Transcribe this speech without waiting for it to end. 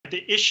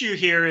The issue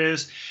here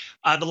is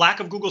the lack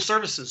of Google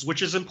services,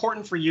 which is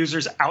important for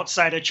users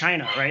outside of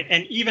China, right?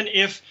 And even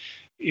if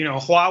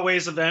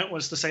Huawei's event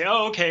was to say,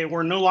 oh, okay,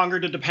 we're no longer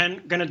going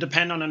to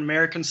depend on an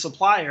American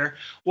supplier.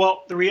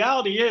 Well, the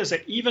reality is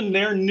that even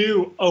their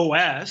new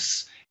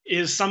OS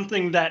is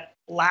something that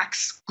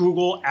lacks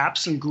Google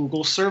apps and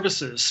Google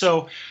services.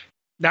 So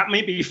that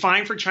may be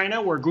fine for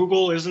China where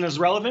Google isn't as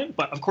relevant,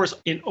 but of course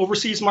in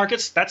overseas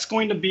markets, that's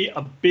going to be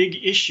a big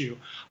issue.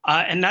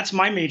 And that's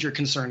my major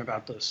concern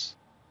about this.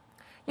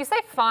 You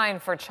say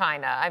fine for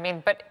China. I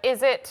mean, but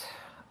is it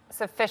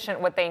sufficient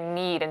what they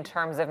need in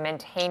terms of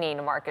maintaining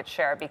market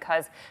share?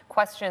 Because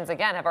questions,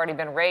 again, have already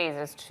been raised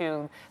as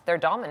to their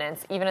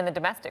dominance, even in the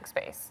domestic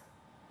space.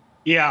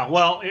 Yeah,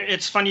 well,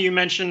 it's funny you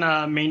mention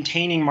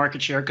maintaining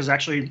market share, because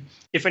actually,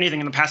 if anything,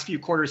 in the past few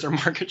quarters, their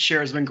market share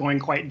has been going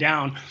quite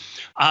down,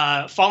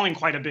 falling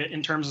quite a bit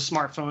in terms of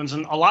smartphones.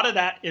 And a lot of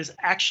that is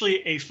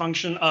actually a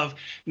function of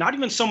not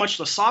even so much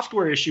the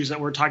software issues that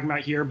we're talking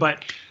about here,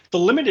 but the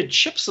limited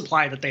chip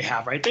supply that they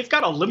have, right? They've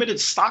got a limited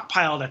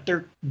stockpile that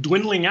they're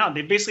dwindling out.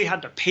 They basically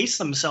had to pace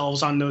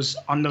themselves on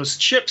those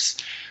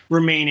chips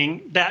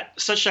remaining, that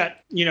such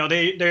that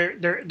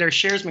their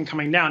share's been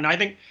coming down. Now, I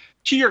think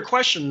to your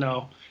question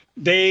though,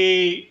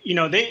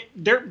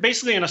 they're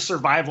basically in a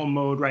survival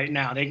mode right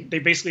now. They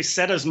basically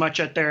said as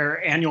much at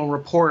their annual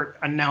report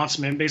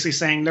announcement, basically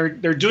saying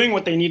they're doing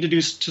what they need to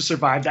do to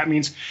survive. That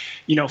means,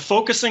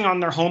 focusing on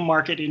their home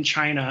market in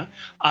China.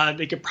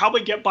 They could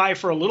probably get by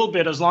for a little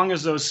bit as long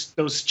as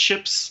those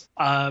chips,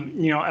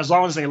 as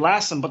long as they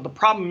last them. But the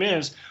problem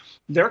is,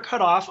 they're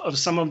cut off of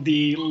some of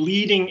the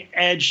leading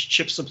edge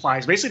chip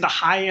supplies, basically the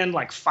high end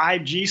like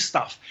 5G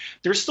stuff.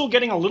 They're still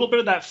getting a little bit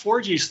of that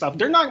 4G stuff.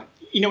 They're not,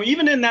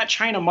 even in that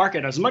China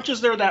market, as much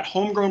as they're that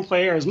homegrown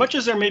player, as much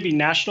as there may be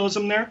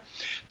nationalism there,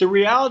 the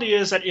reality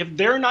is that if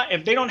they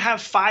don't have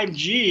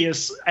 5G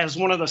as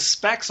one of the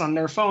specs on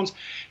their phones,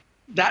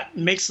 that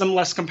makes them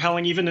less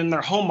compelling even in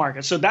their home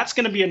market. So that's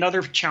going to be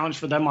another challenge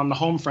for them on the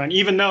home front,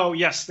 even though,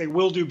 yes, they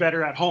will do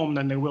better at home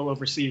than they will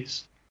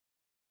overseas.